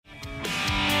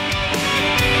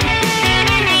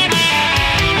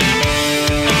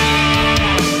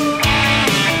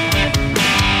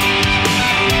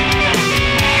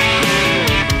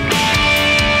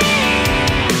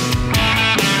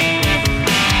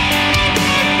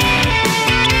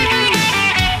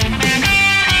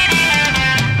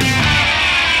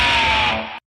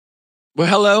Well,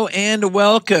 hello and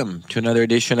welcome to another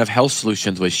edition of Health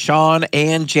Solutions with Shawn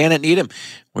and Janet Needham,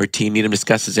 where Team Needham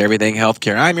discusses everything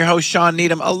healthcare. I'm your host, Shawn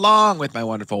Needham, along with my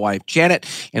wonderful wife, Janet,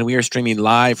 and we are streaming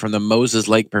live from the Moses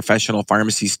Lake Professional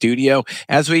Pharmacy Studio,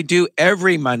 as we do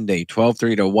every Monday,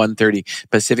 12:30 to 1:30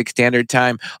 Pacific Standard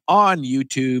Time, on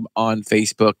YouTube, on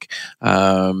Facebook,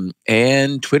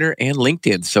 and Twitter and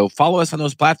LinkedIn. So follow us on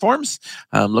those platforms.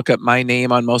 Look up my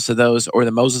name on most of those, or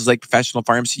the Moses Lake Professional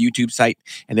Pharmacy YouTube site,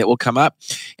 and it will come up.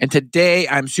 And today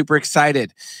I'm super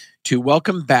excited to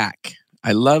welcome back.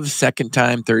 I love second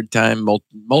time, third time,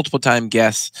 multiple time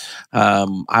guests.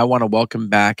 I want to welcome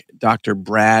back Dr.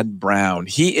 Brad Brown.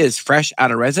 He is fresh out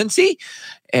of residency,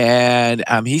 and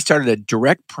he started a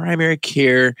direct primary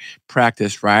care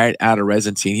practice right out of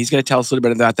residency. And he's going to tell us a little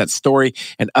bit about that story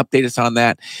and update us on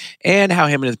that, and how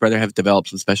him and his brother have developed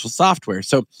some special software.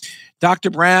 So,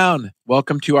 Dr. Brown,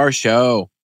 welcome to our show.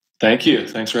 Thank you.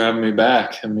 Thanks for having me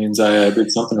back. It means I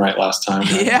did something right last time.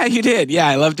 Right? Yeah, you did. Yeah,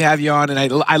 I love to have you on, and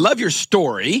I love your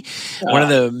story. One of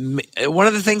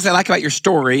the things I like about your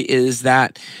story is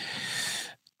that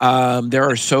there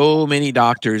are so many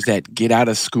doctors that get out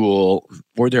of school,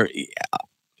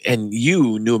 and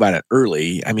you knew about it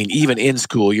early. I mean, even in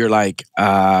school, you're like,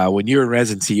 when you're in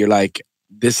residency, you're like,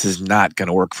 this is not going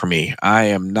to work for me. I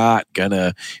am not going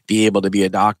to be able to be a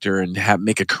doctor and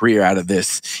make a career out of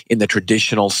this in the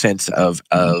traditional sense of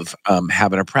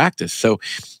having a practice. So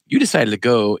you decided to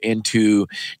go into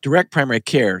direct primary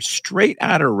care straight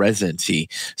out of residency.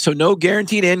 So no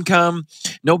guaranteed income,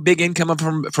 no big income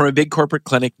from a big corporate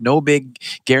clinic, no big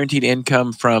guaranteed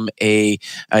income from a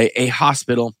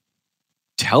hospital.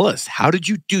 Tell us, how did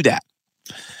you do that?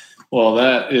 Well,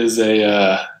 that is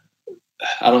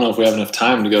I don't know if we have enough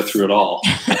time to go through it all.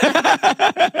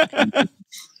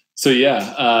 So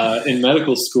in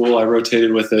medical school, I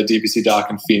rotated with a DPC doc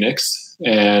in Phoenix,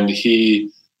 and he,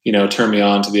 turned me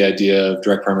on to the idea of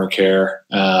direct primary care.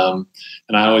 And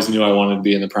I always knew I wanted to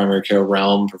be in the primary care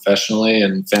realm professionally,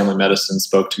 and family medicine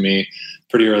spoke to me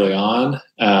pretty early on.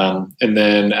 And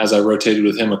then as I rotated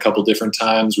with him a couple different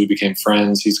times, we became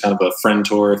friends. He's kind of a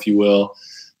friend-tor, if you will.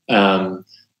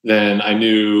 Then I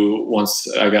knew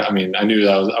I knew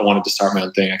that I wanted to start my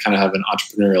own thing. I kind of have an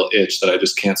entrepreneurial itch that I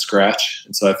just can't scratch.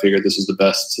 And so I figured this was the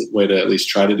best way to at least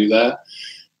try to do that.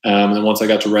 And then once I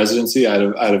got to residency, I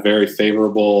had a very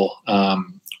favorable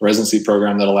residency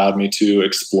program that allowed me to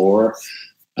explore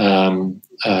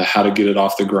how to get it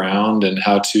off the ground and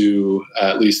how to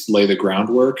at least lay the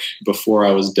groundwork before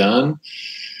I was done.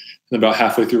 And about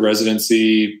halfway through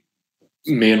residency,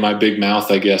 me and my big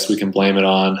mouth, I guess we can blame it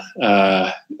on.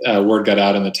 Word got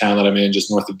out in the town that I'm in,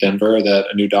 just north of Denver, that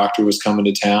a new doctor was coming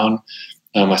to town.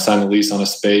 I signed a lease on a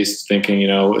space thinking, it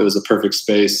was a perfect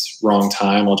space, wrong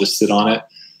time. I'll just sit on it.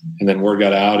 And then word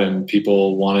got out and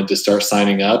people wanted to start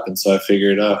signing up. And so I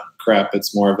figured, oh, crap,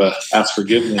 it's more of a ask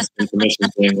forgiveness than permission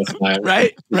thing with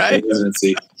my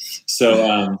residency.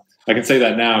 So I can say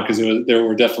that now because there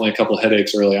were definitely a couple of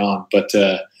headaches early on. But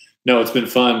no, it's been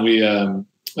fun. We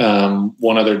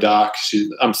one other doc,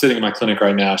 I'm sitting in my clinic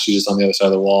right now. She's just on the other side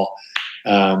of the wall.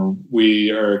 We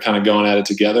are kind of going at it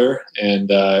together, and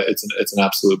it's an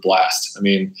absolute blast. I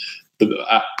mean,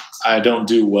 I don't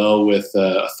do well with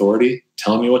authority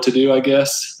telling me what to do, I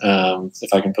guess,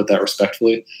 if I can put that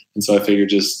respectfully. And so I figured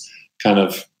just kind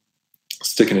of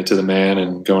sticking it to the man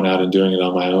and going out and doing it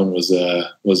on my own was it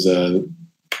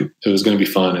was going to be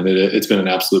fun, and it's been an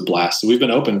absolute blast. So we've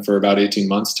been open for about 18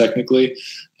 months, technically.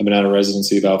 I've been out of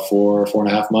residency about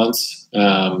 4.5 months,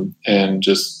 and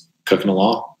just cooking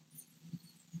along.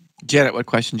 Janet, what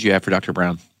questions do you have for Dr.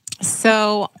 Brown?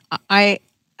 So I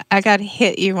got to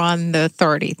hit you on the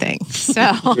authority thing.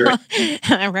 So,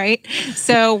 right.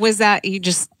 So was that, you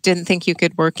just didn't think you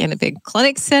could work in a big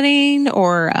clinic setting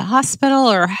or a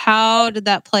hospital, or how did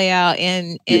that play out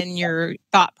in your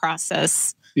thought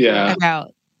process? Yeah.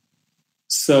 About.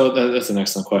 So that's an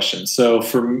excellent question. So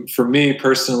for me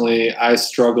personally, I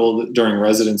struggled during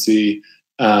residency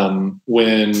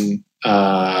when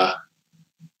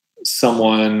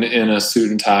someone in a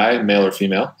suit and tie, male or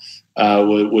female,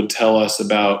 would tell us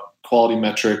about quality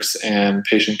metrics and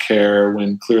patient care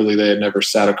when clearly they had never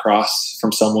sat across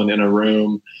from someone in a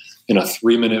room in a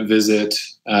 3-minute visit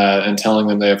and telling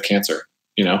them they have cancer,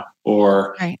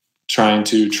 or right. Trying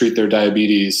to treat their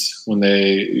diabetes when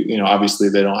they, obviously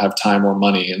they don't have time or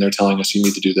money and they're telling us you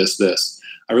need to do this.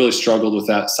 I really struggled with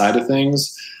that side of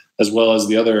things, as well as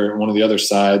one of the other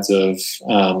sides of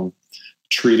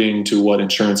treating to what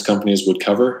insurance companies would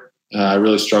cover. I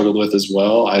really struggled with as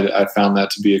well. I found that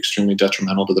to be extremely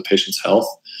detrimental to the patient's health.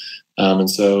 And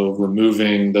so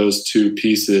removing those two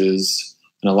pieces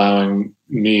and allowing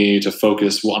me to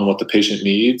focus on what the patient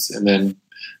needs, and then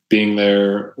being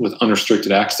there with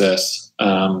unrestricted access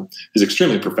is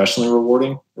extremely professionally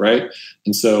rewarding, right?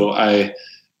 And so I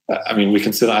mean,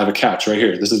 I have a couch right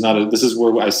here. This is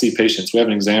where I see patients. We have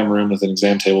an exam room with an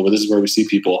exam table, but this is where we see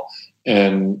people,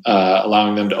 and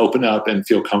allowing them to open up and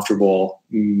feel comfortable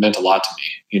meant a lot to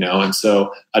me, And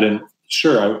so I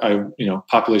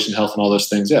population health and all those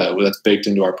things. Yeah, well, that's baked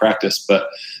into our practice, but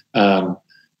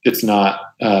it's not,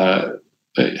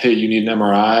 hey, you need an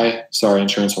MRI. Sorry,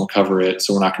 insurance won't cover it,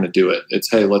 so we're not going to do it.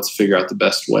 It's, hey, let's figure out the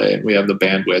best way. And we have the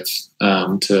bandwidth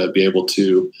to be able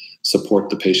to support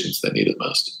the patients that need it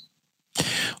most.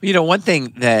 One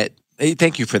thing that,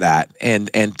 thank you for that. And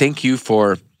thank you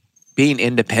for being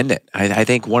independent. I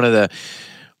think one of the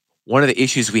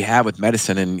issues we have with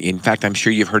medicine, and in fact, I'm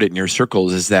sure you've heard it in your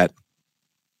circles, is that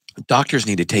doctors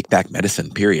need to take back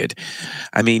medicine, period.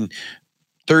 I mean,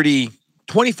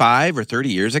 25 or 30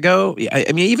 years ago,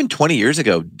 I mean, even 20 years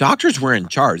ago, doctors were in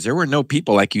charge. There were no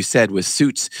people, like you said, with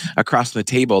suits across the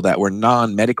table that were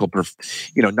non-medical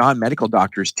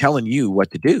doctors telling you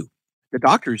what to do. The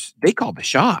doctors, they called the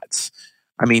shots.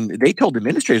 I mean, they told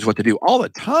administrators what to do all the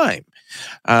time.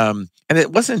 And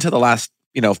it wasn't until the last,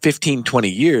 15, 20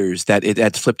 years that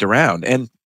that's flipped around. And,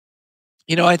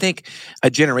 I think a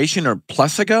generation or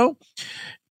plus ago,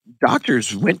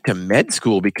 doctors went to med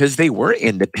school because they were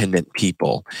independent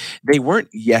people. They weren't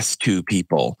yes to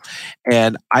people.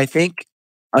 And I think,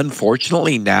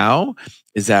 unfortunately, now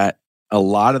is that a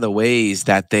lot of the ways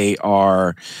that a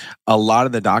lot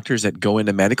of the doctors that go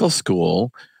into medical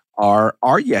school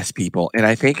are yes people. And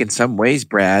I think in some ways,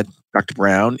 Dr.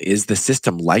 Brown, is the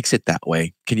system likes it that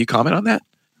way. Can you comment on that?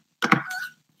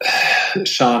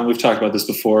 Shawn, we've talked about this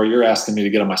before. You're asking me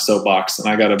to get on my soapbox, and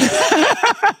I got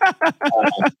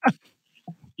to.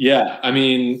 Yeah, I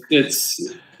mean, it's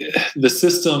the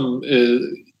system.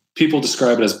 People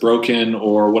describe it as broken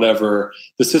or whatever.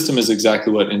 The system is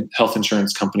exactly what health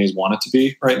insurance companies want it to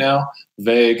be right now.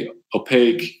 Vague,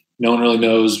 opaque. No one really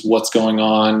knows what's going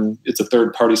on. It's a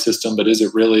third-party system, but is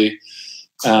it really?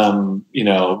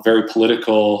 Very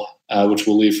political, which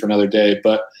we'll leave for another day.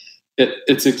 But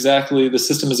the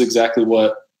system is exactly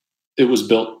what it was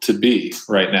built to be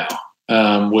right now,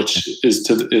 which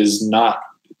is not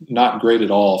great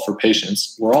at all for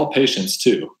patients. We're all patients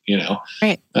too,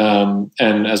 right.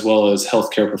 And as well as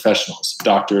healthcare professionals,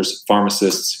 doctors,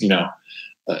 pharmacists,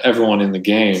 everyone in the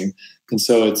game. And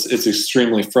so it's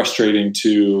extremely frustrating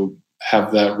to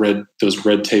have those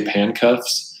red tape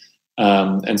handcuffs.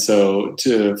 And so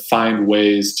to find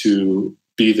ways to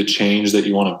be the change that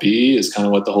you want to be is kind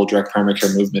of what the whole direct primary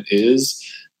care movement is.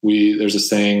 There's a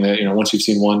saying that, once you've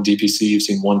seen one DPC, you've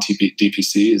seen one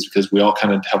DPC, is because we all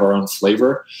kind of have our own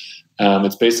flavor.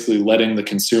 It's basically letting the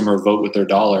consumer vote with their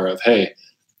dollar of, hey,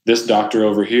 this doctor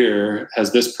over here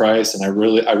has this price, and I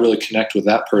really connect with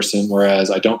that person, whereas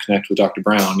I don't connect with Dr.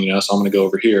 Brown, so I'm going to go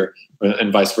over here,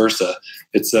 and vice versa.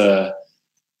 It's okay,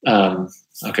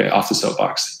 off the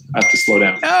soapbox. I have to slow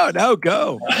down. No,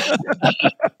 go.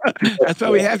 That's why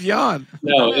we have you on.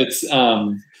 No, it's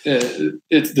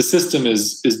the system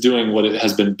is doing what it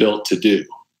has been built to do,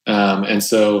 and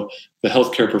so the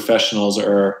healthcare professionals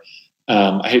are.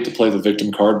 I hate to play the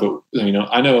victim card, but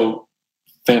I know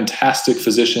fantastic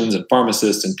physicians and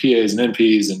pharmacists and PAs and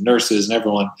NPs and nurses and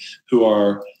everyone who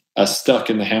are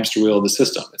stuck in the hamster wheel of the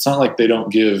system. It's not like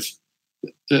it's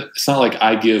not like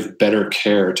I give better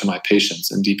care to my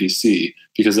patients in DPC,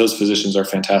 because those physicians are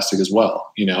fantastic as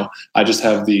well. I just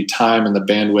have the time and the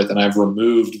bandwidth, and I've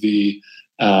removed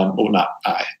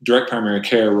direct primary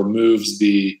care removes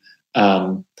the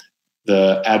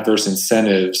adverse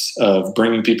incentives of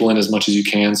bringing people in as much as you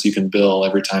can, so you can bill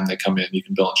every time they come in. You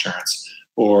can bill insurance,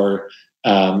 or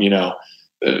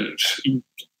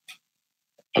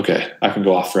okay, I can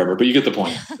go off forever, but you get the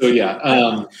point. So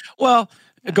yeah. Well,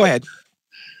 go ahead.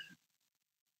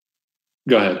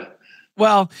 Go ahead.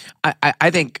 Well, I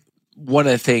think one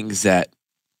of the things that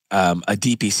a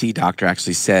DPC doctor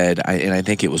actually said, and I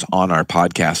think it was on our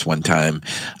podcast one time,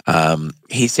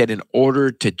 he said in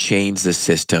order to change the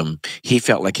system, he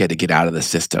felt like he had to get out of the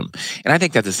system. And I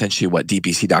think that's essentially what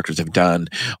DPC doctors have done,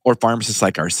 or pharmacists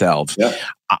like ourselves. Yeah.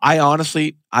 I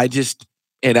honestly, call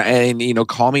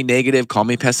me negative, call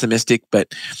me pessimistic,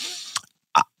 but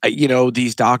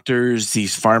these doctors,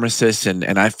 these pharmacists, and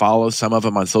I follow some of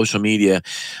them on social media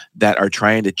that are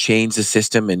trying to change the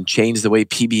system and change the way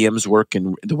PBMs work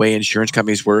and the way insurance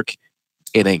companies work.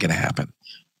 It ain't going to happen.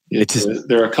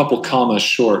 They're a couple commas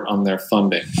short on their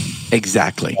funding.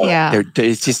 Exactly. Yeah.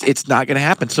 It's not going to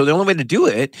happen. So the only way to do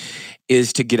it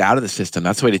is to get out of the system.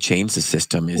 That's the way to change the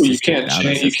system. You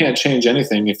can't change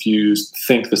anything if you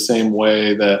think the same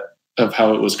way that of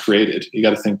how it was created. You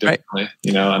got to think differently,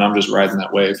 and I'm just riding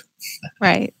that wave.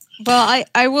 Right. Well,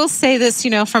 I will say this,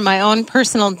 from my own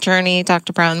personal journey,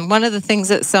 Dr. Brown, one of the things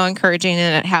that's so encouraging,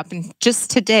 and it happened just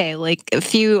today, like a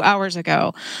few hours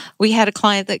ago, we had a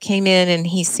client that came in and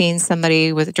he's seen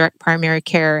somebody with direct primary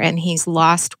care and he's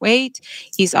lost weight.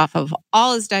 He's off of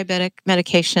all his diabetic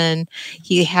medication.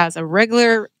 He has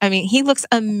he looks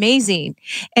amazing.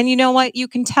 And you know what? You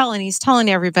can tell, and he's telling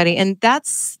everybody. And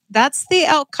that's the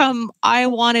outcome I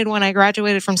wanted when I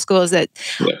graduated from school, is that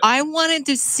I wanted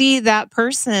to see that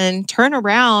person turn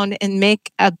around and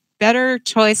make a better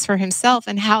choice for himself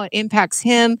and how it impacts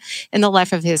him in the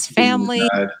life of his family,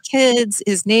 kids,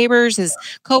 his neighbors, his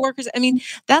coworkers.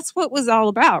 That's what it was all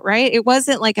about, right? It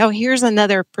wasn't like, oh, here's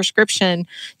another prescription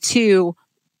to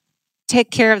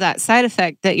take care of that side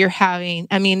effect that you're having.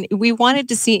 We wanted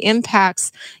to see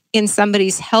impacts in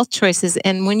somebody's health choices.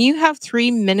 And when you have 3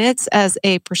 minutes as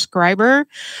a prescriber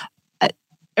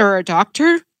or a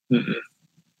doctor,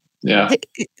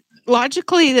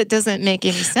 logically, that doesn't make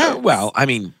any sense.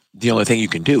 The only thing you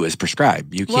can do is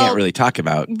prescribe. You can't really talk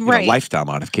about lifestyle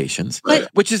modifications,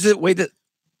 which is the way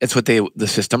it's what the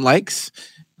system likes.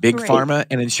 Big pharma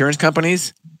and insurance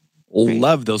companies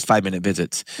love those 5-minute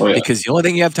visits because the only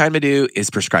thing you have time to do is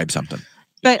prescribe something.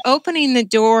 But opening the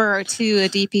door to a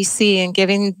DPC and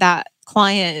giving that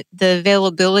client the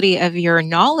availability of your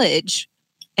knowledge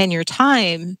and your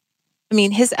time,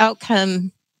 his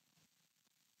outcome.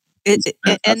 And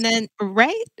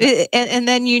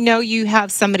then you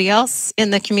have somebody else in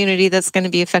the community that's going to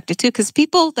be affected too, because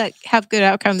people that have good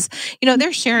outcomes,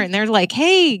 they're sharing. They're like,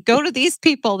 hey, go to these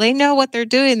people. They know what they're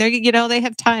doing. They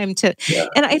have time to.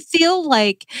 And I feel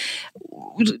like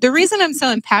the reason I'm so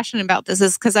impassioned about this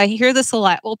is because I hear this a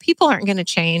lot. Well, people aren't going to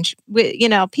change.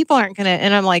 People aren't going to.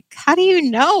 And I'm like, how do you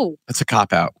know? That's a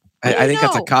cop out. I think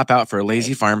that's a cop out for a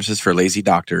lazy pharmacist, for a lazy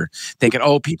doctor, thinking,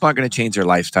 oh, people aren't going to change their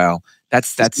lifestyle.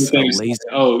 That's lazy.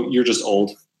 Oh, you're just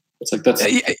old. It's like that's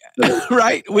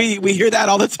right. We hear that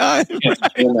all the time. Right?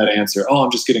 That answer. Oh, I'm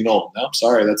just getting old. No, I'm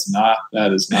sorry. That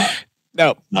is not.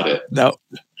 No, not it. No.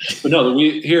 But no,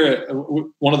 we hear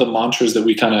one of the mantras that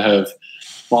we kind of have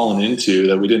fallen into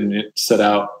that we didn't set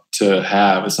out to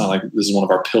have. It's not like this is one of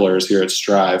our pillars here at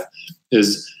Strive.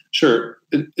 Is sure.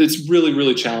 It's really,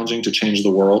 really challenging to change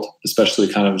the world, especially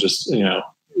kind of just,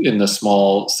 in the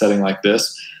small setting like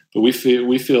this. But we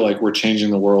feel like we're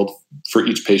changing the world for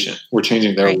each patient. We're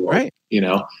changing their world,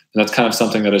 and that's kind of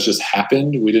something that has just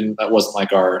happened. That wasn't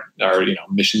like our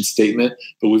mission statement,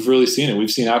 but we've really seen it. We've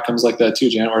seen outcomes like that too,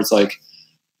 Janet, where it's like,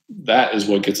 that is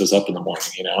what gets us up in the morning.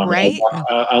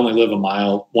 I only live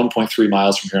 1.3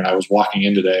 miles from here, and I was walking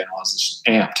in today and I was just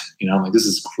amped. I'm like, this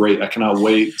is great. I cannot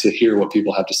wait to hear what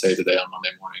people have to say today on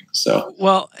Monday morning. So,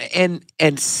 well, and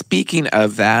speaking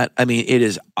of that, it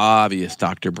is obvious,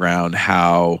 Dr. Brown,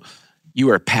 how you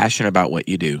are passionate about what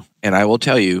you do. And I will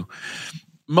tell you,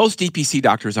 most DPC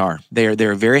doctors are.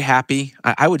 They're very happy.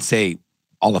 I would say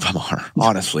all of them are,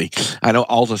 honestly. I know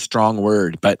all's a strong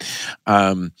word, but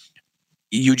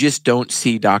you just don't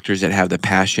see doctors that have the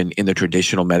passion in the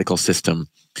traditional medical system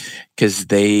because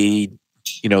they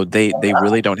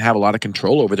really don't have a lot of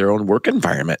control over their own work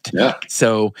environment. Yeah.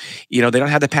 So, they don't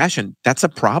have the passion. That's a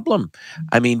problem.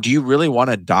 Do you really want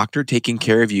a doctor taking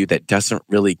care of you that doesn't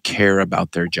really care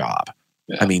about their job?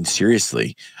 Yeah.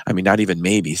 Seriously. Not even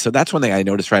maybe. So that's one thing I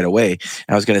noticed right away. And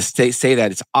I was going to say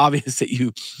that it's obvious that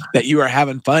you are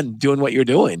having fun doing what you're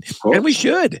doing. And we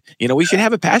should. We should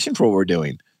have a passion for what we're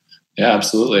doing. Yeah,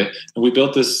 absolutely. And we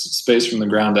built this space from the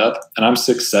ground up, and I'm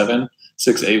 6'7",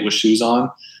 6'8" with shoes on.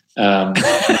 We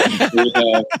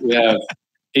have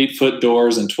 8-foot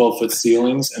doors and 12-foot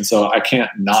ceilings, and so I can't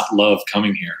not love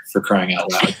coming here, for crying out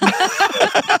loud.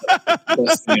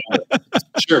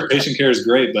 Sure, patient care is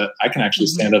great, but I can actually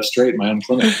stand up straight in my own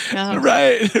clinic. Oh.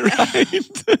 Right.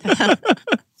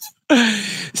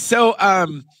 So,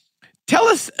 tell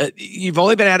us, you've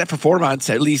only been at it for 4 months,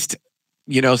 at least,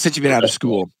 since you've been out of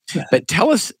school. But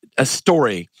tell us a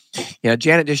story.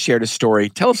 Janet just shared a story.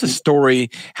 Tell us a story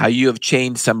how you have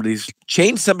changed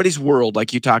somebody's world,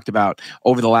 like you talked about,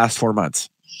 over the last 4 months.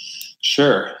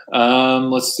 Sure.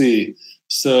 Let's see.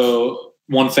 So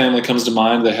one family comes to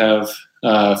mind. They have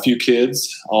a few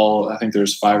kids. I think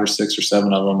there's 5 or 6 or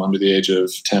 7 of them under the age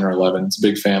of 10 or 11. It's a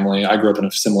big family. I grew up in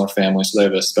a similar family, so they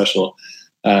have a special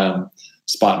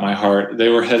spot in my heart. They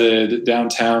were headed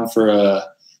downtown for a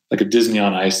Disney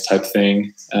on Ice type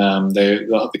thing.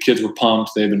 The kids were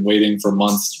pumped. They've been waiting for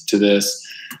months to this.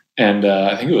 And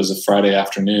I think it was a Friday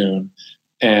afternoon.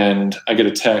 And I get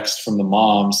a text from the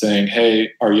mom saying, hey,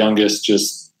 our youngest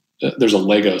there's a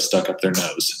Lego stuck up their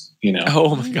nose.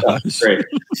 Oh my gosh. Great.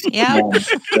 Yeah.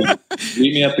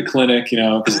 Meet me at the clinic,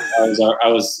 because I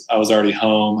was already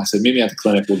home. I said, meet me at the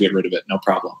clinic. We'll get rid of it. No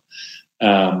problem.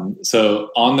 So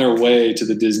on their way to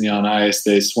the Disney on Ice,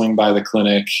 they swing by the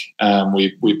clinic.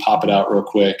 We pop it out real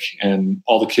quick, and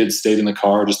all the kids stayed in the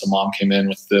car. Just a mom came in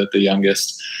with the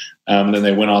youngest. And then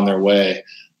they went on their way.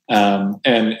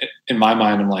 And in my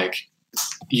mind, I'm like,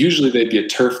 usually they'd get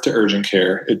turfed to urgent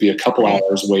care. It'd be a couple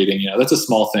hours waiting. That's a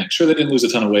small thing. Sure, they didn't lose a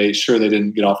ton of weight. Sure, they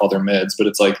didn't get off all their meds. But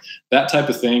it's like that type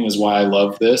of thing is why I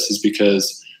love this, is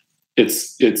because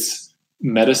it's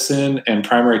medicine and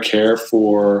primary care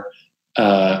for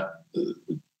our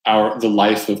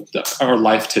life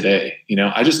today.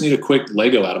 I just need a quick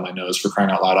Lego out of my nose, for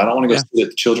crying out loud. I don't want to go sit at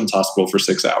the children's hospital for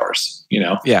 6 hours.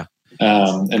 Yeah.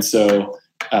 And so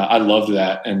I loved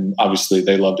that, and obviously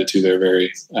they loved it too. They're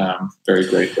very, very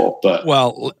grateful. But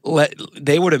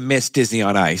they would have missed Disney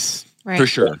on Ice for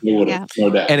sure. They would have, no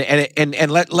doubt.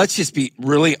 And let's just be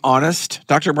really honest,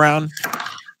 Dr. Brown.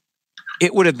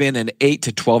 It would have been an 8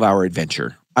 to 12 hour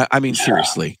adventure. I mean,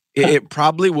 seriously, it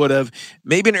probably would have.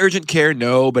 Maybe an urgent care,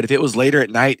 no, but if it was later at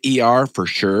night, ER for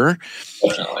sure.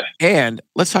 Definitely. And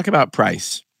let's talk about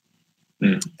price.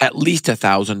 At least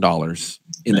 $1,000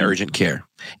 in the urgent care.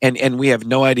 And we have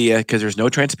no idea because there's no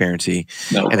transparency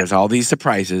and there's all these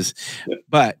surprises.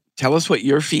 But tell us what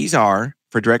your fees are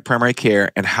for direct primary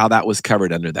care and how that was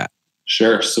covered under that.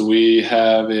 Sure. So we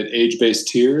have it age-based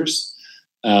tiers.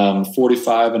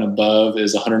 45 and above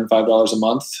is $105 a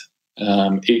month.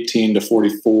 18 to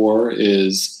 44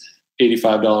 is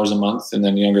 $85 a month. And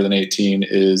then younger than 18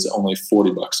 is only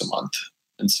 $40 a month.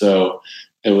 And so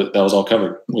that was all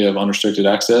covered. We have unrestricted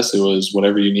access. It was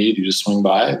whatever you need. You just swing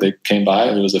by. They came by.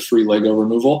 It was a free Lego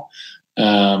removal,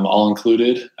 all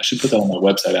included. I should put that on my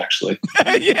website, actually.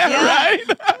 Right.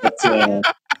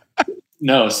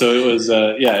 No, so it was,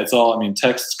 it's all,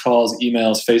 texts, calls,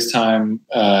 emails, FaceTime,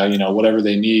 whatever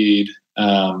they need.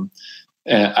 And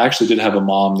I actually did have a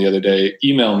mom the other day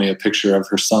email me a picture of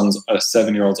her son's, a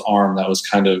 7-year-old's arm that was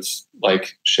kind of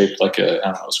like shaped like it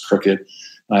was crooked.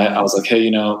 I was like,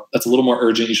 hey, that's a little more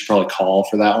urgent. You should probably call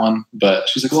for that one. But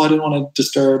she's like, well, I didn't want to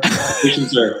disturb.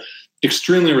 Patients are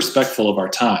extremely respectful of our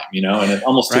time, and it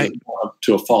almost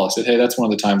to a fault. I said, hey, that's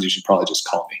one of the times you should probably just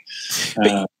call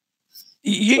me.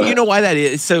 You know why that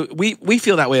is? So we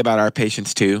feel that way about our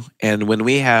patients too. And when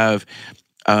we have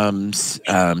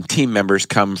team members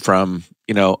come from,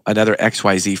 another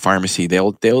XYZ pharmacy,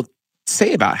 they'll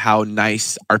say about how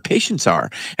nice our patients are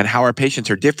and how our patients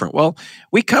are different. Well,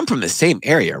 we come from the same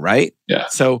area, right? Yeah.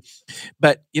 So,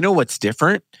 but you know what's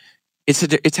different?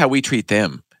 It's how we treat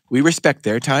them. We respect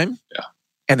their time,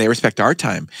 and they respect our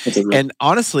time. And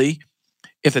honestly,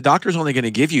 if the doctor's only going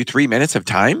to give you 3 minutes of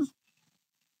time,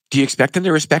 do you expect them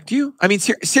to respect you? I mean,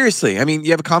 seriously. I mean,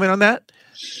 you have a comment on that?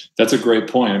 That's a great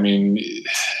point. I mean,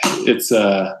 it's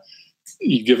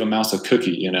you give a mouse a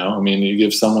cookie, you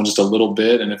give someone just a little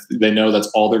bit, and if they know that's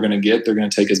all they're going to get, they're going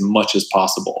to take as much as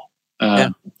possible.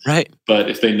 Right. But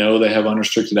if they know they have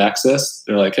unrestricted access,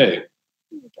 they're like, hey,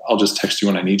 I'll just text you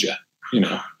when I need you.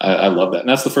 I love that. And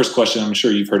that's the first question. I'm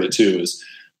sure you've heard it too, is,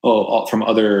 from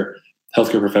other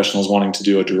healthcare professionals wanting to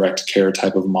do a direct care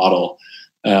type of model,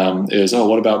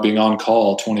 what about being on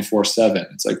call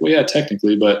 24/7? It's like, well, yeah,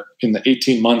 technically, but in the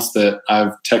 18 months that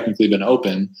I've technically been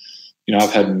open,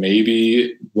 I've had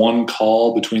maybe one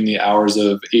call between the hours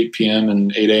of 8 p.m.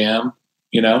 and 8 a.m.,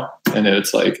 and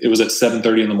it's like, it was at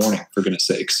 7:30 in the morning, for goodness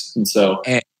sakes. And so,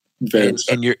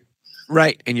 and you're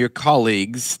right. And your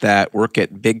colleagues that work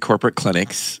at big corporate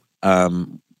clinics, I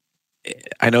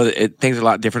know that things are a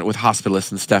lot different with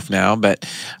hospitalists and stuff now, but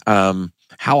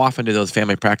how often do those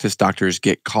family practice doctors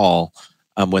get call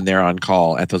when they're on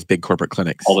call at those big corporate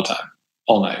clinics? All the time.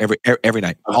 All night. Every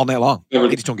night. All night long. They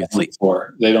just don't get sleep.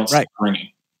 They don't stop ringing.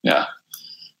 Yeah.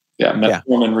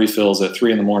 Metformin refills at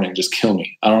 3 a.m. just kill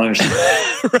me. I don't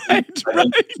understand.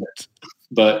 right.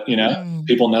 But,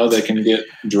 people know they can get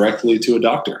directly to a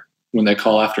doctor when they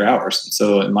call after hours.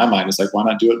 So in my mind, it's like, why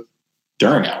not do it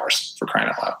during hours, for crying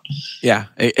out loud? Yeah,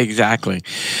 exactly.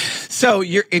 So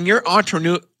you're in your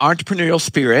entrepreneurial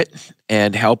spirit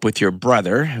and help with your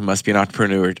brother, who must be an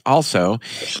entrepreneur also.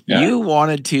 Yeah. You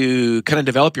wanted to kind of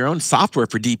develop your own software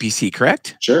for DPC,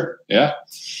 correct? Sure. Yeah.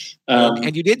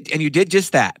 And you did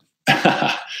just that.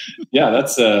 Yeah,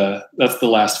 that's the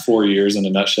last 4 years in a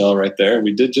nutshell right there.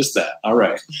 We did just that. All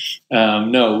right.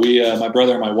 No, my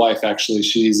brother and my wife, actually,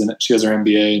 she has her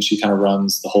MBA and she kind of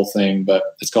runs the whole thing,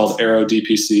 but it's called Aero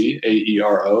DPC,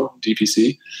 AERO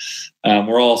DPC.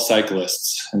 We're all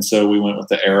cyclists. And so we went with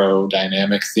the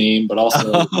aerodynamic theme, but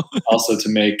also to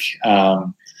make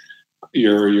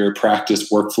your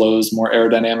practice workflows more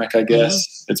aerodynamic, I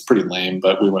guess. it's pretty lame,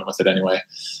 but we went with it anyway.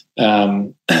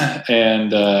 So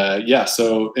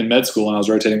in med school, when I was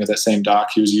rotating with that same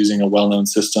doc, he was using a well-known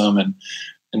system, and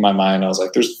in my mind, I was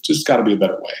like, there's just got to be a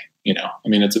better way. I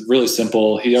mean, it's really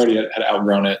simple. He already had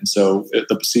outgrown it. And so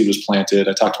the seed was planted.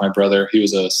 I talked to my brother. He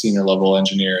was a senior level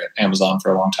engineer at Amazon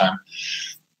for a long time.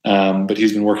 But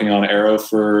he's been working on Aero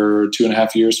for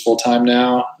 2.5 years full time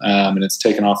now. And it's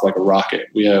taken off like a rocket.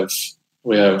 We have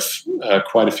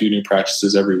quite a few new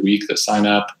practices every week that sign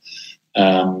up.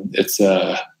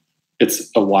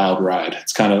 It's a wild ride.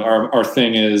 It's kind of our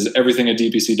thing is everything a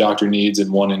DPC doctor needs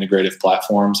in one integrative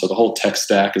platform. So the whole tech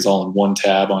stack is all in one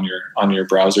tab on your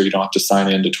browser. You don't have to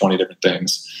sign into 20 different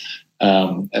things.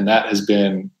 And that has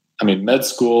been, med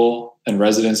school and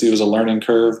residency was a learning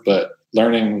curve, but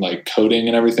learning like coding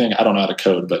and everything, I don't know how to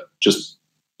code, but just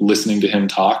listening to him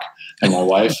talk and my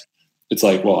wife, it's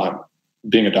like, well,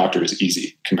 being a doctor is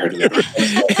easy compared to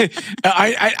that.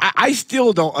 I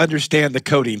still don't understand the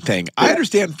coding thing. Yeah. I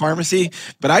understand pharmacy,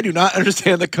 but I do not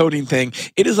understand the coding thing.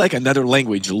 It is like another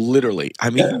language, literally.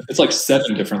 It's like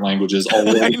 7 different languages all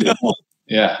the way.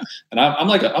 Yeah. And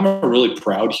I'm a really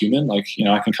proud human. Like,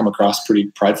 I can come across pretty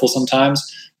prideful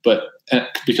sometimes, but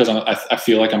because I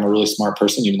feel like I'm a really smart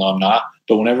person, even though I'm not.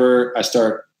 But whenever I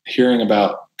start hearing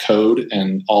about code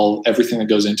and everything that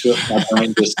goes into it, my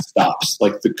brain just stops.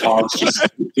 Like the cogs just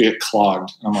get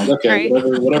clogged. And I'm like, okay,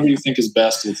 right. whatever you think is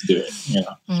best, let's do it.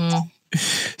 Mm-hmm.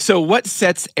 So what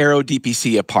sets Aero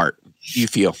DPC apart, you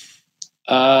feel?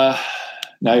 Now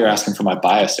you're asking for my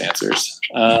biased answers.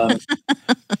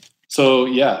 So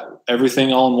yeah,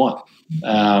 everything all in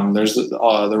one. There's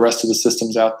the rest of the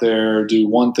systems out there do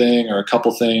one thing or a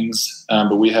couple things,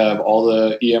 but we have all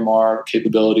the EMR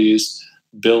capabilities,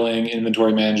 billing,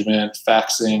 inventory management,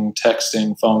 faxing,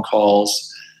 texting, phone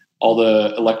calls, all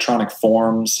the electronic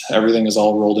forms, everything is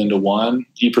all rolled into one,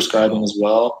 e-prescribing as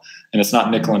well. And it's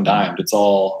not nickel and dimed. It's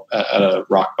all at a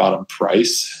rock bottom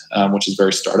price, which is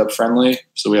very startup friendly.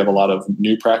 So we have a lot of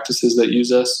new practices that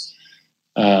use us.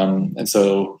 And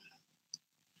so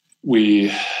we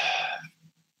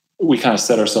kind of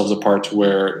set ourselves apart to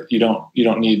where you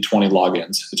don't need 20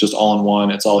 logins. It's just all in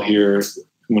one. It's all here.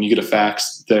 When you get a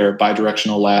fax, they're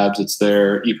bidirectional labs. It's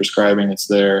there. E-prescribing, it's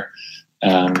there.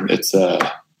 It's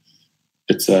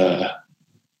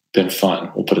been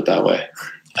fun. We'll put it that way.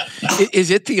 Is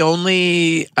it the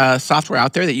only software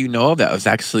out there that you know of that was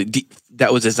actually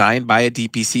that was designed by a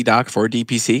DPC doc for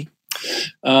DPC?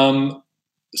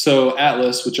 So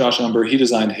Atlas with Josh Umber, he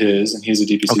designed his, and he's a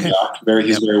DPC doc.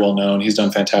 He's very well known. He's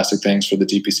done fantastic things for the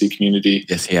DPC community.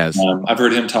 Yes, he has. I've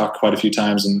heard him talk quite a few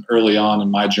times, and early on in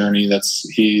my journey,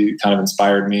 he kind of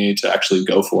inspired me to actually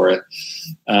go for it.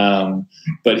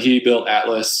 But he built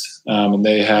Atlas, and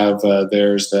they have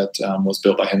theirs that was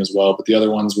built by him as well. But the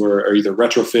other ones are either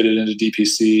retrofitted into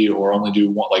DPC or only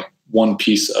do one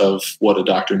piece of what a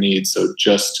doctor needs. So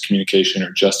just communication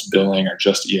or just billing or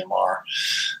just EMR.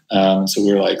 So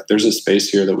we're like, there's a space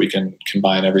here that we can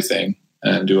combine everything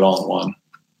and do it all in one.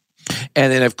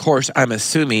 And then, of course, I'm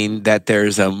assuming that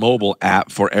there's a mobile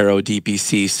app for Aero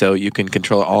DPC, so you can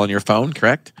control it all on your phone,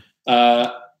 correct?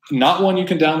 Not one you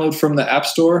can download from the App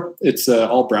Store. It's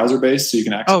all browser-based, so you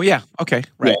can access. Oh, yeah. Okay.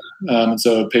 Right. Yeah. And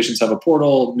so patients have a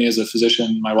portal. Me as a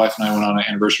physician, my wife and I went on an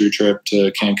anniversary trip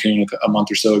to Cancun a month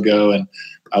or so ago, and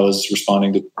I was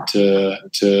responding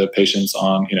to patients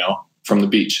on, from the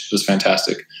beach. It was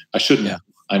fantastic. I shouldn't have.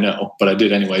 I know, but I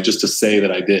did anyway, just to say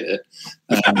that I did it.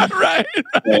 Right.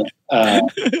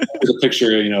 There's a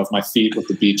picture, of my feet with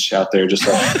the beach out there, just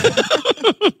like,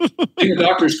 being a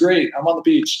doctor is great. I'm on the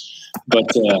beach. But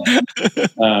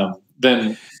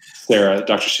then Sarah,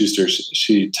 Dr. Schuster,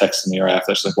 she texted me right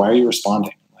after. She's like, why are you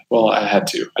responding? I'm like, well, I had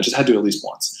to. I just had to at least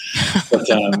once. But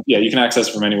you can access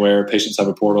from anywhere. Patients have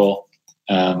a portal.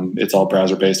 It's all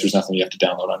browser based. There's nothing you have to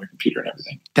download on your computer and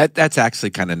everything. That's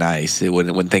actually kind of nice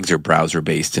when things are browser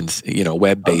based and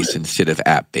web based instead of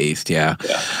app based. Yeah.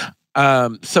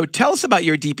 So tell us about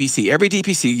your DPC. Every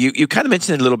DPC, you kind of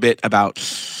mentioned a little bit about.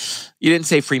 You didn't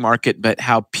say free market, but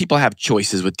how people have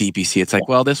choices with DPC. It's like,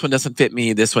 well, this one doesn't fit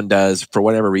me. This one does for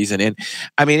whatever reason. And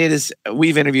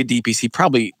we've interviewed DPC,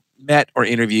 probably met or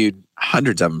interviewed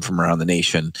hundreds of them from around the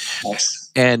nation.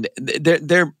 Nice. And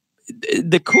they're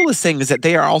the coolest thing is that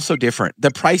they are also different.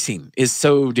 The pricing is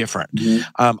so different.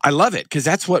 Mm-hmm. I love it because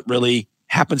that's what really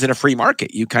happens in a free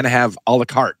market. You kind of have a la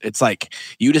carte. It's like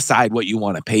you decide what you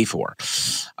want to pay for.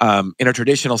 In a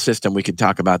traditional system, we could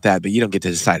talk about that, but you don't get to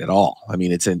decide at all.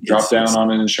 It's drop down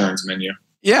on an insurance menu.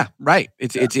 Yeah, right.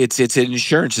 It's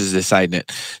insurance is deciding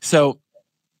it. So,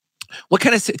 what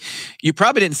kind of you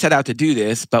probably didn't set out to do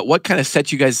this, but what kind of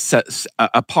sets you guys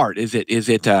apart? Is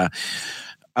it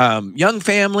young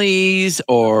families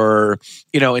or,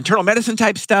 internal medicine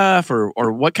type stuff,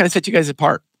 or what kind of set you guys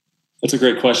apart? That's a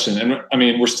great question. And I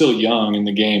mean, we're still young in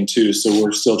the game too. So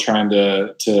we're still trying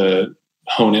to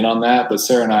hone in on that. But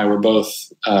Sarah and I were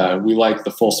both, we like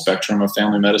the full spectrum of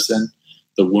family medicine,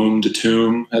 the womb to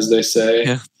tomb, as they say.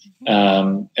 Yeah.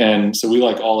 And so we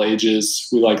like all ages.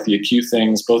 We like the acute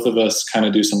things. Both of us kind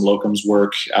of do some locums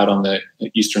work out on the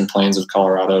eastern plains of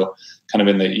Colorado, kind of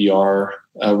in the ER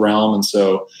realm. And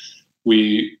so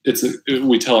we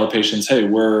tell our patients, hey,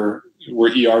 we're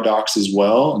ER docs as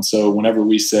well. And so whenever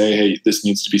we say, hey, this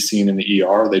needs to be seen in the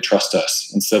ER, they trust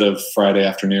us. Instead of Friday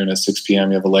afternoon at 6 p.m.,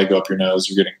 you have a leg up your nose,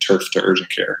 you're getting turfed to urgent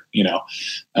care.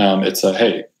 It's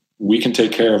hey, we can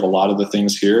take care of a lot of the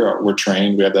things here. We're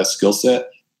trained, we have that skill set.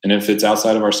 And if it's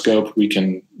outside of our scope,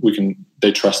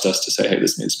 they trust us to say, hey,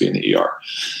 this needs to be in the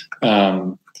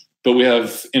ER. But we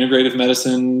have integrative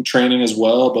medicine training as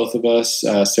well, both of us.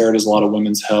 Sarah does a lot of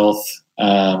women's health.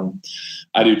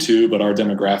 I do too, but our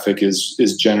demographic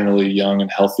is generally young and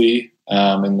healthy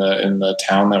in the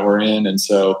town that we're in. And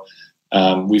so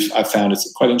I've found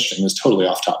it's quite interesting. It's totally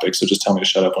off topic, so just tell me to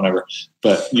shut up whenever.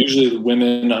 But usually the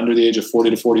women under the age of 40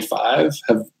 to 45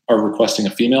 are requesting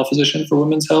a female physician for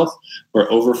women's health, where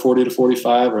over 40 to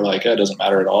 45 are like, it doesn't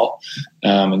matter at all.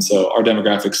 And so our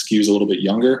demographic skews a little bit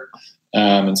younger.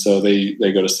 And so they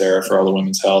go to Sarah for all the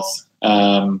women's health.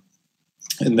 And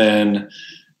then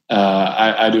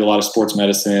I do a lot of sports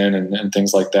medicine and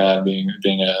things like that,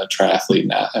 being a triathlete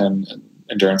and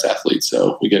endurance athlete.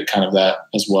 So we get kind of that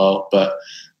as well. But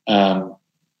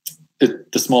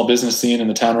the small business scene in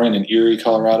the town we're in Erie,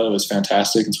 Colorado is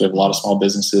fantastic. And so we have a lot of small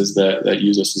businesses that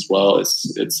use us as well.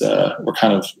 We're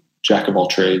kind of jack of all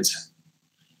trades.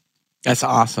 That's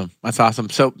awesome.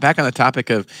 So back on the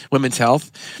topic of women's health.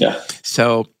 Yeah.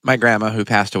 So my grandma, who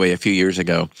passed away a few years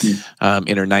ago,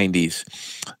 in her 90s,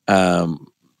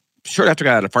 short after I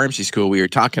got out of pharmacy school, we were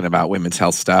talking about women's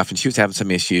health stuff, and she was having some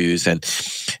issues, and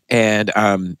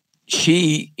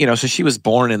she, so she was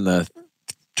born in the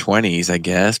 20s, I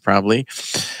guess, probably,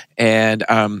 and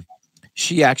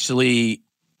she actually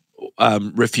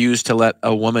refused to let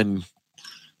a woman.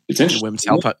 It's interesting. Women's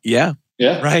health, yeah.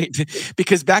 Yeah. Right.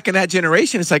 Because back in that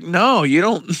generation, it's like, no, you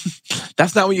don't,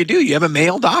 that's not what you do. You have a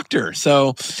male doctor.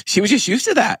 So she was just used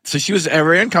to that. So she was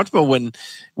very uncomfortable when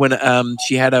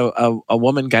she had a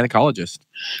woman gynecologist.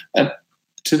 And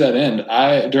to that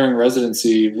end, during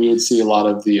residency, we would see a lot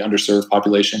of the underserved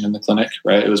population in the clinic,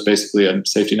 right? It was basically a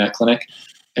safety net clinic.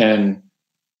 And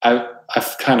I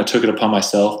kind of took it upon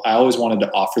myself. I always wanted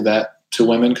to offer that to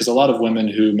women, because a lot of women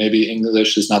who maybe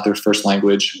English is not their first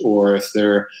language, or if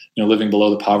they're living below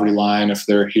the poverty line, if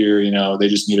they're here, they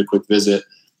just need a quick visit,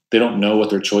 they don't know what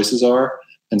their choices are.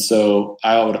 And so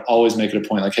I would always make it a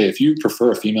point, like, hey, if you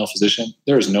prefer a female physician,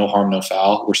 there is no harm, no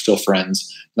foul. We're still friends.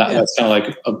 That's kind of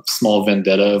like a small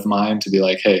vendetta of mine, to be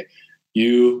like, hey,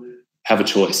 you have a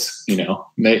choice.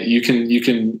 You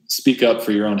can speak up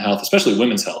for your own health, especially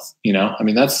women's health.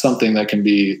 That's something that can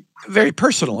be very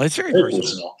personal. It's very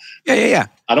personal. Yeah.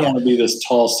 I don't want to be this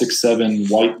tall 6'7"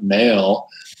 white male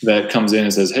that comes in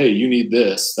and says, hey, you need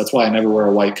this. That's why I never wear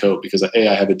a white coat, because A,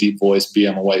 I have a deep voice, B,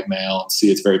 I'm a white male, and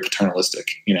C, it's very paternalistic,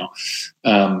 and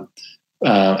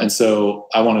so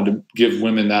I wanted to give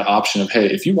women that option of, hey,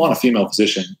 if you want a female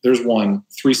physician, there's one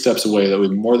 3 steps away that would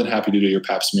be more than happy to do your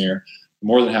pap smear,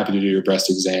 more than happy to do your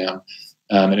breast exam.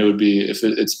 And it would be, if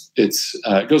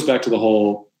it goes back to the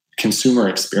whole consumer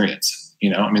experience.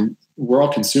 We're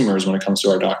all consumers when it comes to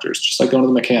our doctors, just like going to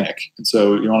the mechanic. And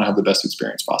so you want to have the best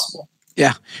experience possible.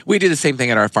 Yeah. We do the same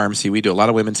thing at our pharmacy. We do a lot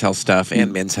of women's health stuff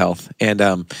and men's health. And,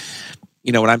 when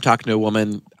I'm talking to a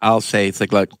woman, I'll say, it's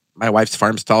like, look, my wife's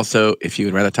pharmacist also, if you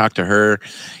would rather talk to her,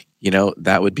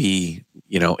 that would be,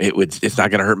 it's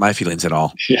not going to hurt my feelings at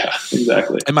all. Yeah,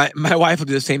 exactly. And my wife will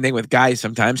do the same thing with guys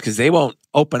sometimes, because they won't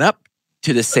open up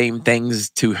to the same things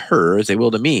to her as they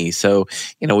will to me. So,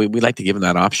 we like to give them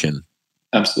that option.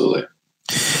 Absolutely.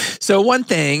 So one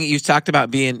thing you talked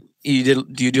about you do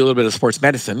a little bit of sports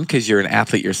medicine because you're an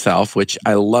athlete yourself, which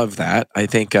I love that. I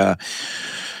think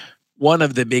one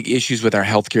of the big issues with our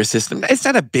healthcare system, it's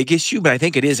not a big issue, but I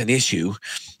think it is an issue,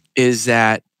 is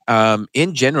that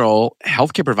in general,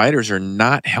 healthcare providers are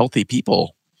not healthy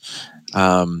people.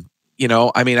 I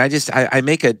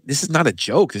make this is not a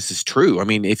joke. This is true.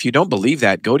 If you don't believe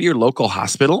that, go to your local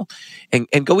hospital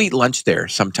and go eat lunch there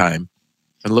sometime.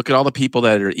 And look at all the people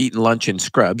that are eating lunch in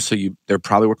scrubs. So they're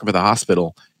probably working for the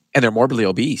hospital, and they're morbidly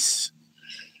obese.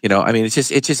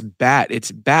 It's just bad.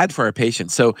 It's bad for our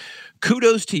patients. So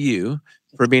kudos to you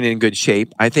for being in good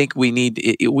shape. I think we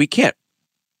can't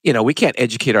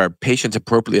educate our patients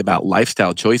appropriately about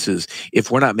lifestyle choices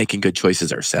if we're not making good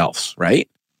choices ourselves, right?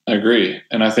 I agree.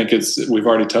 And I think we've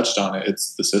already touched on it.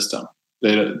 It's the system.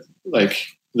 Like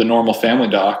the normal family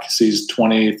doc sees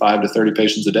 25 to 30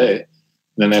 patients a day, and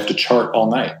then they have to chart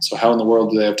all night. So how in the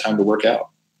world do they have time to work out?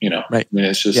 Right. I mean,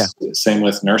 it's just the same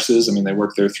with nurses. I mean, they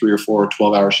work their 3 or 4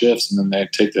 12-hour shifts, and then they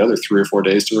take the other 3 or 4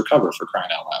 days to recover, for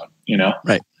crying out loud,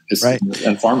 Right.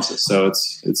 And pharmacists. So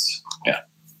it's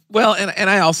Well, and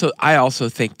I also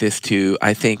think this too.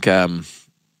 I think, in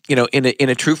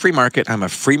a true free market, I'm a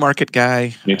free market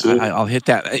guy. Me too. I'll hit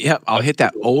that. Yeah, I'll hit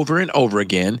that over and over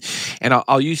again, and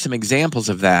I'll use some examples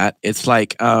of that. It's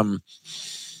like,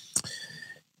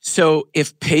 so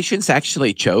if patients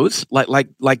actually chose,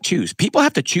 like choose, people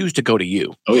have to choose to go to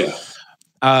you. Oh yeah.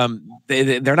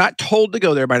 They're not told to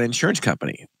go there by an insurance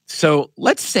company. So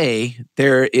let's say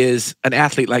there is an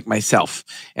athlete like myself,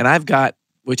 and I've got,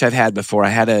 which I've had before. I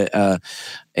had a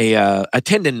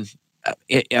tendon,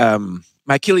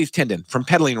 my Achilles tendon from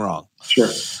pedaling wrong. Sure.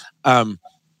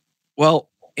 Well,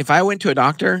 if I went to a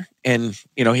doctor and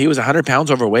he was 100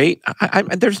 pounds overweight,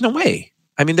 there's no way.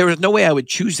 I mean, there was no way I would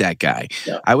choose that guy.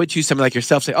 Yeah. I would choose somebody like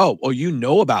yourself. Say, oh, well, you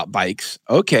know about bikes,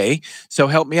 okay? So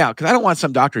help me out, because I don't want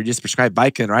some doctor to just prescribe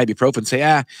Vicodin or ibuprofen and say,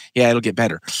 yeah, it'll get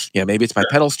better. Yeah, maybe it's my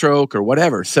pedal stroke or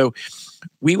whatever. So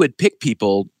we would pick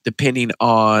people depending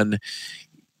on.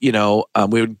 We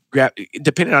would grab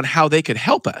depending on how they could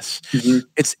help us.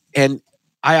 Mm-hmm.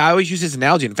 I always use this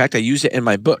analogy. In fact, I use it in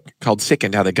my book called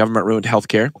Sickened: How the Government Ruined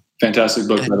Healthcare. Fantastic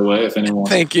book, by the way, if anyone.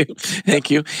 Thank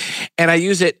you. And I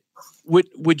use it.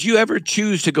 Would you ever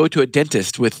choose to go to a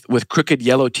dentist with crooked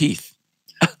yellow teeth?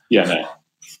 Yeah, no.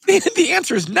 The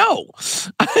answer is no.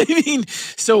 I mean,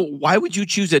 so why would you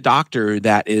choose a doctor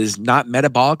that is not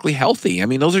metabolically healthy? I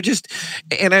mean, those are just,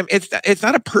 and it's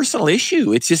not a personal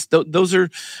issue. It's just those are.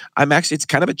 It's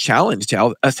kind of a challenge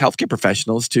to us healthcare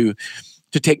professionals to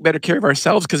take better care of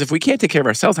ourselves, because if we can't take care of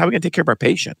ourselves, how are we going to take care of our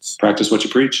patients? Practice what you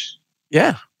preach.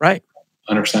 Yeah, right.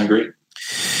 100% agree.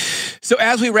 So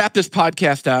as we wrap this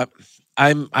podcast up,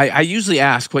 I usually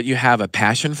ask what you have a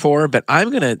passion for, but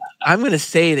I'm gonna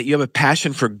say that you have a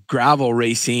passion for gravel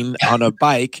racing on a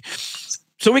bike,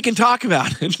 so we can talk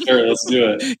about it. Sure, let's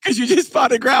do it. Because you just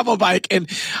bought a gravel bike, and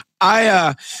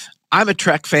I'm a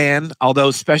Trek fan.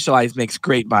 Although Specialized makes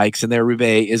great bikes, and their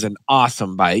Roubaix is an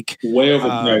awesome bike. Way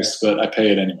overpriced, but I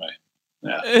pay it anyway.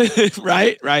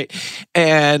 Yeah. Right.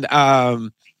 And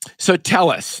so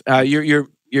tell us, you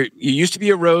used to be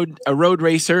a road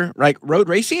racer, right? Road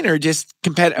racing, or just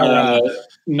competitive?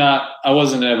 I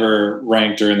wasn't ever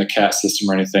ranked or in the CAT system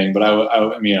or anything, but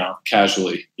I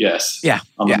casually, yes. Yeah.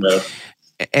 On the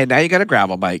road. And now you got a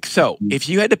gravel bike. So if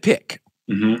you had to pick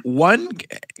Mm-hmm. one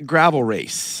gravel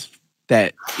race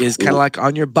that is kind of like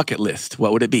on your bucket list,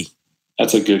 what would it be?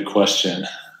 That's a good question.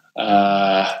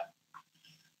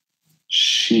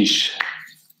 Sheesh.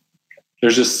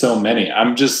 There's just so many.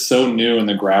 I'm just so new in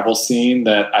the gravel scene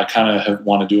that I kind of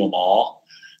want to do them all.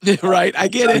 Right. I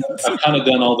get it. I've kind of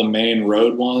done all the main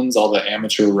road ones, all the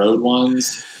amateur road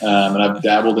ones. And I've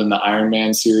dabbled in the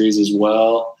Ironman series as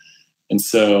well. And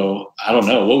so I don't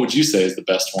know. What would you say is the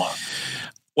best one?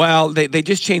 Well, they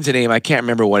just changed the name. I can't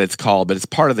remember what it's called, but it's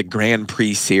part of the Grand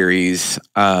Prix series.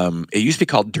 It used to be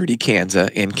called Dirty Kansas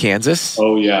in Kansas.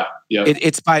 Oh yeah. Yeah.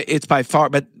 It's by far,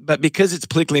 but because it's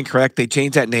politically incorrect, they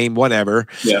changed that name, whatever.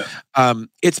 Yeah.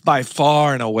 It's by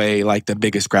far and away like the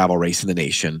biggest gravel race in the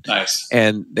nation. Nice.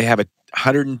 And they have a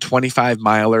 125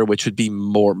 miler, which would be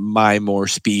more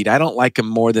speed. I don't like them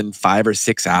more than 5 or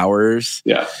 6 hours.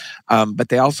 Yeah. But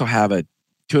they also have a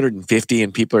 250,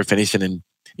 and people are finishing in,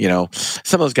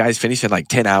 some of those guys finish in like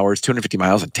 10 hours, 250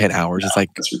 miles in 10 hours. Yeah, it's like,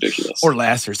 that's ridiculous. Or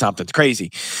less or something. It's crazy.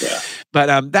 Yeah.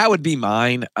 But that would be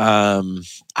mine.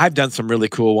 I've done some really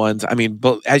cool ones. I mean,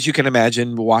 but as you can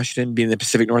imagine, Washington being the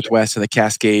Pacific Northwest and the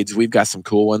Cascades, we've got some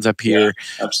cool ones up here.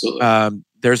 Yeah, absolutely.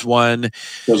 There's one.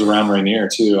 Goes around Rainier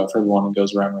too. I've heard one that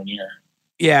goes around Rainier.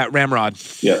 Yeah, Ramrod.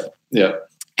 Yeah. Yeah.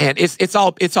 And it's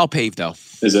all paved though.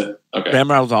 Is it? Okay.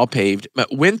 Ramrod's all paved.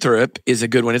 But Winthrop is a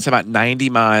good one. It's about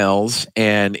 90 miles,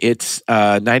 and it's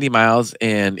 90 miles,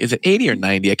 and is it 80 or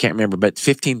 90? I can't remember, but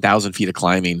 15,000 feet of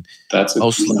climbing. That's a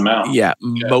decent amount. Yeah,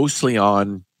 mostly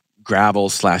on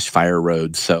gravel/fire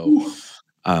roads. So,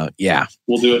 yeah.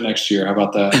 We'll do it next year. How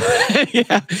about that?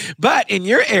 Yeah. But in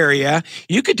your area,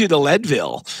 you could do the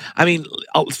Leadville. I mean,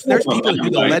 there's people who do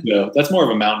the Leadville. That's more of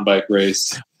a mountain bike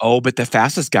race. Oh, but the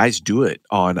fastest guys do it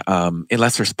on,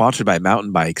 unless they're sponsored by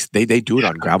mountain bikes, they do it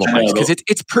on gravel bikes, because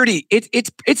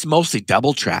it's mostly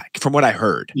double track from what I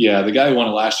heard. Yeah, the guy who won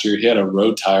it last year, he had a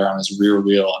road tire on his rear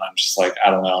wheel, and I'm just like, I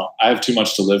don't know. I have too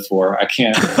much to live for. I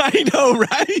can't. I know,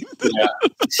 right? Yeah.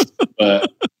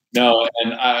 But No,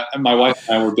 and my wife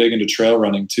and I were big into trail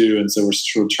running too, and so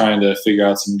we're trying to figure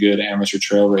out some good amateur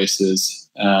trail races.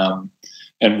 And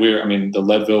the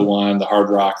Leadville one, the Hard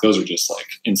Rock, those are just like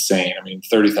insane.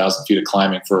 30,000 feet of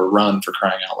climbing for a run, for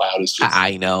crying out loud, is just.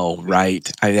 I know, right?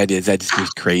 That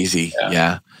just crazy.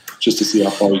 Yeah. Just to see how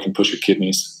far you can push your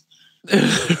kidneys.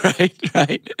 Right.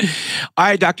 All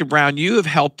right, Dr. Brown, you have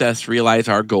helped us realize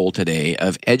our goal today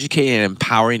of educating and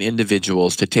empowering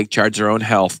individuals to take charge of their own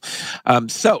health.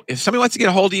 So if somebody wants to get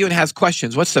a hold of you and has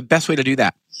questions, what's the best way to do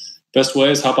that? Best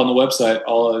way is hop on the website,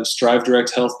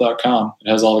 strivedirect.health.com. It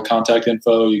has all the contact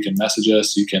info. You can message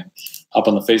us. You can hop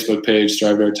on the Facebook page,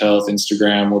 Strive Direct Health,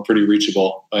 Instagram. We're pretty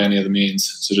reachable by any of the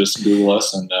means. So just Google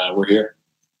us and we're here.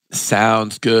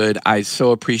 Sounds good. I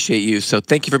so appreciate you. So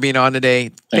thank you for being on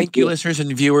today. Thank you, listeners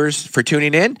and viewers, for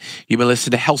tuning in. You've been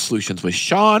listening to Health Solutions with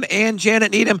Shawn and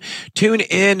Janet Needham. Tune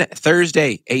in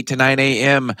Thursday, 8 to 9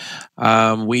 a.m.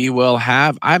 We will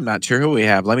have, I'm not sure who we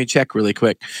have. Let me check really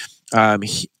quick.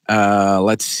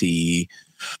 Let's see.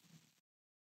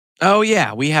 Oh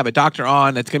yeah, we have a doctor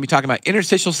on that's going to be talking about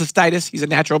interstitial cystitis. He's a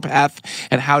naturopath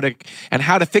and how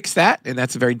to fix that, and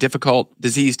that's a very difficult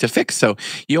disease to fix. So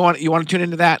you want to tune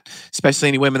into that, especially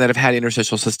any women that have had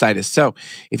interstitial cystitis. So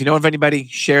if you know of anybody,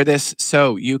 share this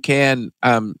so you can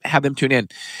have them tune in.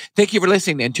 Thank you for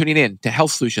listening and tuning in to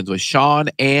Health Solutions with Shawn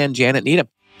and Janet Needham.